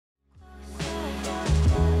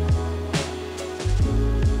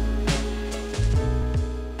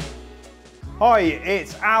Hi,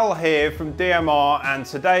 it's Al here from DMR, and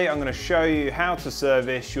today I'm going to show you how to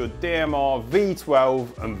service your DMR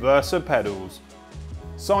V12 and Versa pedals.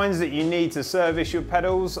 Signs that you need to service your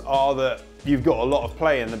pedals are that you've got a lot of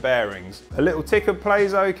play in the bearings. A little tick of play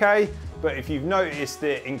is okay, but if you've noticed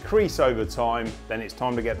it increase over time, then it's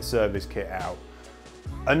time to get the service kit out.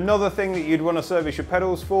 Another thing that you'd want to service your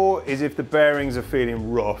pedals for is if the bearings are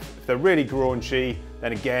feeling rough. If they're really graunchy,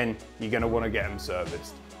 then again, you're going to want to get them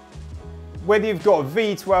serviced. Whether you've got a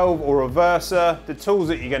V12 or a Versa, the tools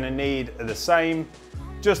that you're going to need are the same,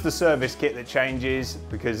 just the service kit that changes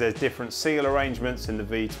because there's different seal arrangements in the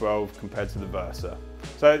V12 compared to the Versa.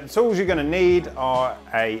 So the tools you're going to need are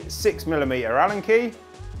a 6mm Allen key,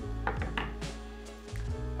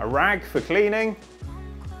 a rag for cleaning,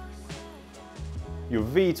 your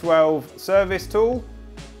V12 service tool,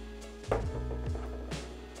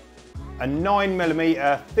 a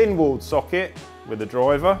 9mm thin-walled socket with a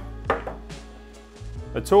driver,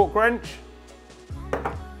 a torque wrench,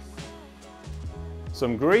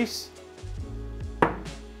 some grease,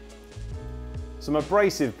 some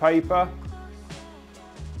abrasive paper,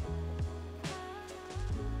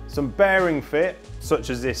 some bearing fit such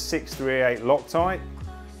as this 638 Loctite,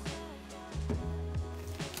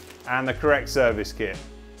 and the correct service kit.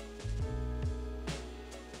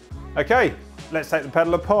 Okay, let's take the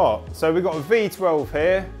pedal apart. So we've got a V12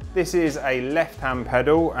 here. This is a left-hand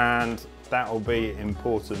pedal and that will be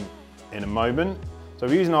important in a moment. So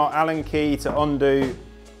we're using our Allen key to undo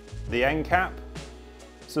the end cap.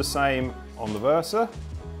 It's the same on the Versa,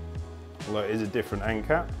 although it is a different end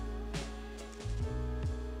cap.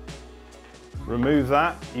 Remove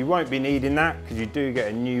that. You won't be needing that because you do get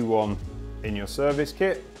a new one in your service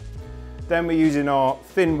kit. Then we're using our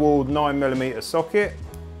thin-walled 9mm socket.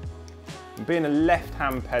 And being a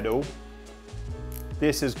left-hand pedal,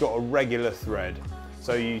 this has got a regular thread.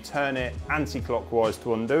 So you turn it anti-clockwise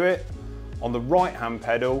to undo it. On the right-hand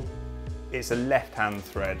pedal, it's a left-hand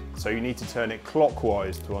thread. So you need to turn it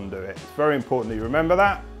clockwise to undo it. It's very important that you remember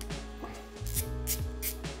that.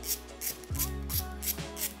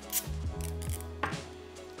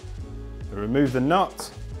 Remove the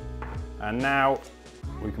nut, and now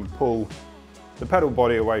we can pull the pedal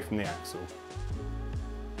body away from the axle.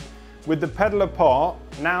 With the pedal apart,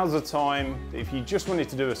 now's the time, if you just wanted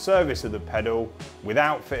to do a service of the pedal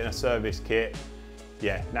without fitting a service kit,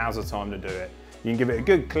 yeah, now's the time to do it. You can give it a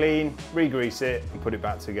good clean, re-grease it and put it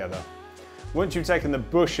back together. Once you've taken the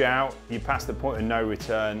bush out, you pass the point of no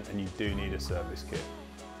return and you do need a service kit.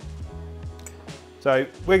 So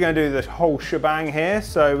we're going to do the whole shebang here.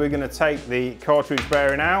 So we're going to take the cartridge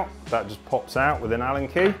bearing out. That just pops out with an Allen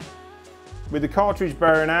key. With the cartridge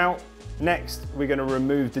bearing out, next we're going to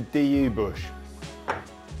remove the DU bush.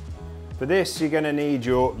 For this you're going to need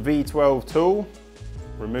your V12 tool.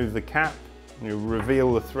 Remove the cap and you'll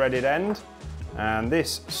reveal the threaded end, and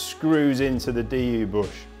this screws into the DU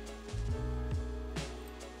bush.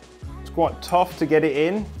 It's quite tough to get it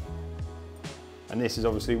in, and this is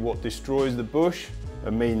obviously what destroys the bush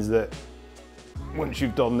and means that once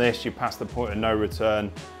you've done this, you pass the point of no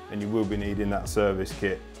return and you will be needing that service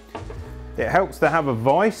kit. It helps to have a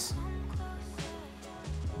vise.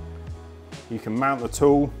 You can mount the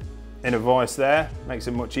tool in a vise there, makes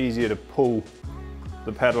it much easier to pull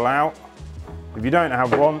the pedal out. If you don't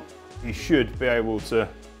have one, you should be able to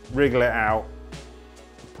wriggle it out,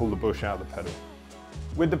 pull the bush out of the pedal.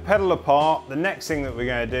 With the pedal apart, the next thing that we're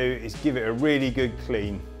going to do is give it a really good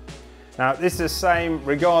clean. Now this is the same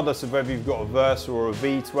regardless of whether you've got a Versa or a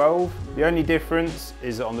V12. The only difference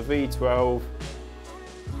is that on the V12,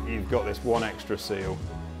 you've got this one extra seal.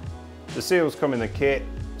 The seals come in the kit,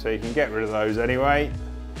 so you can get rid of those anyway.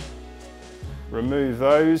 Remove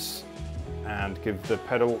those and give the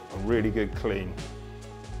pedal a really good clean.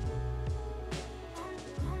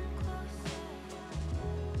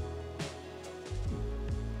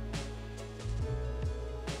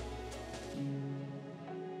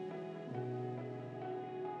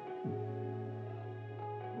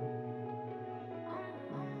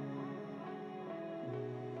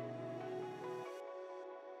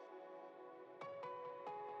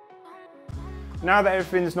 Now that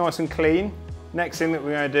everything's nice and clean, next thing that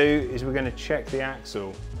we're going to do is we're going to check the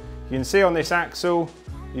axle. You can see on this axle,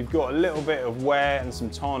 you've got a little bit of wear and some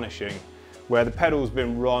tarnishing where the pedal's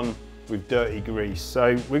been run with dirty grease.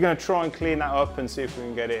 So we're going to try and clean that up and see if we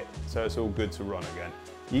can get it so it's all good to run again.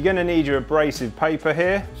 You're going to need your abrasive paper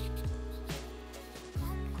here.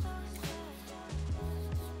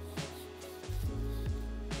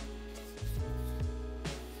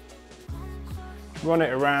 Run it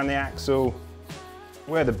around the axle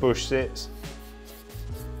where the bush sits,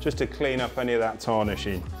 just to clean up any of that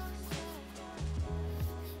tarnishing.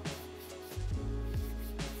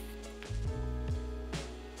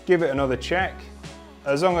 give it another check.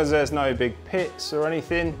 As long as there's no big pits or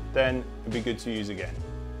anything, then it'll be good to use again.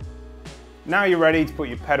 Now you're ready to put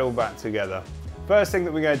your pedal back together. First thing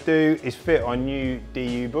that we're going to do is fit our new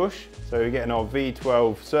DU bush. So we're getting our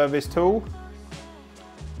V12 service tool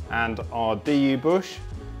and our DU bush.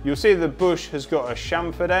 You'll see the bush has got a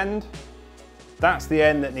chamfered end. That's the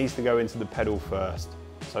end that needs to go into the pedal first.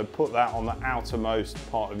 So put that on the outermost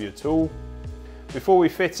part of your tool. Before we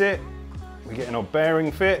fit it, we're getting our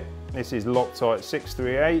bearing fit. This is Loctite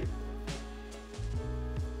 638.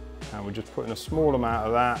 And we're just putting a small amount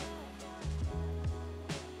of that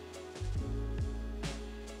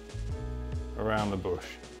around the bush.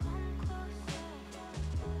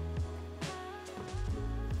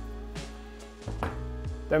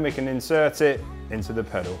 Then we can insert it into the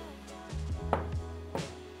pedal.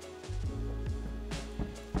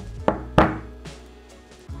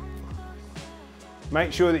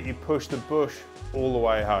 Make sure that you push the bush all the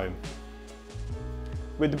way home.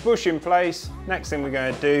 With the bush in place, next thing we're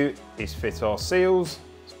going to do is fit our seals.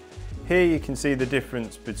 Here you can see the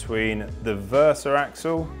difference between the Versa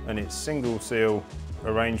axle and its single seal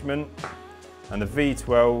arrangement and the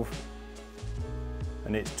V12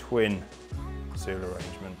 and its twin seal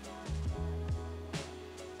arrangement.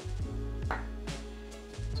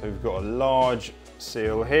 So we've got a large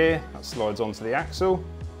seal here that slides onto the axle,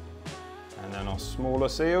 and then our smaller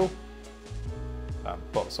seal that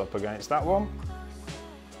butts up against that one.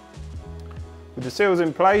 With the seals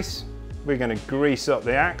in place, we're going to grease up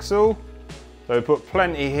the axle. So we put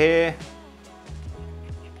plenty here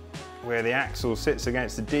where the axle sits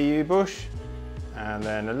against the DU bush, and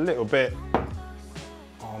then a little bit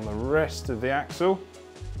on the rest of the axle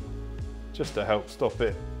just to help stop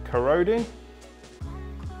it corroding.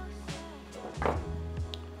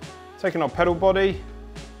 Taking our pedal body,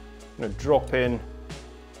 I'm going to drop in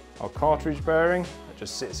our cartridge bearing that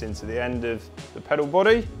just sits into the end of the pedal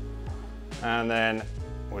body, and then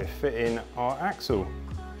we're fitting our axle.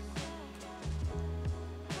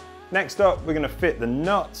 Next up, we're going to fit the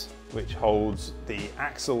nut which holds the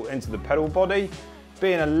axle into the pedal body.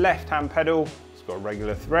 Being a left-hand pedal, it's got a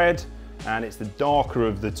regular thread, and it's the darker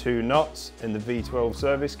of the two nuts in the V12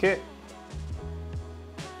 service kit.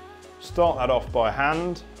 Start that off by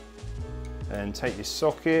hand, then take your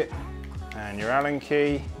socket and your Allen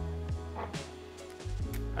key,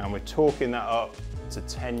 and we're torquing that up to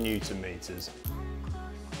 10 Newton meters.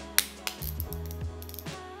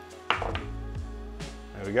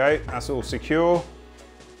 There we go, that's all secure.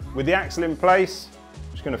 With the axle in place,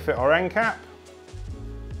 I'm just going to fit our end cap.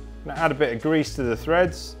 I'm going to add a bit of grease to the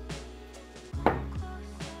threads.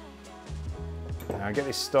 Now get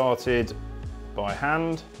this started by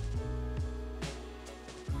hand,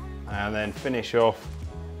 and then finish off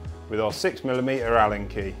with our 6mm Allen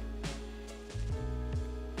key.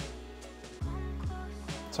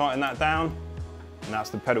 Tighten that down, and that's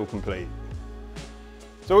the pedal complete.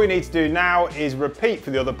 So all you need to do now is repeat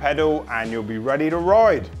for the other pedal and you'll be ready to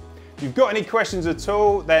ride. If you've got any questions at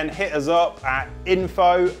all, then hit us up at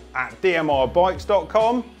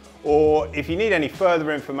info@dmrbikes.com, or if you need any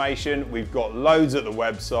further information, we've got loads at the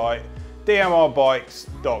website,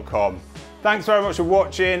 dmrbikes.com. Thanks very much for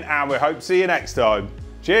watching, and we hope to see you next time.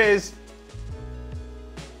 Cheers!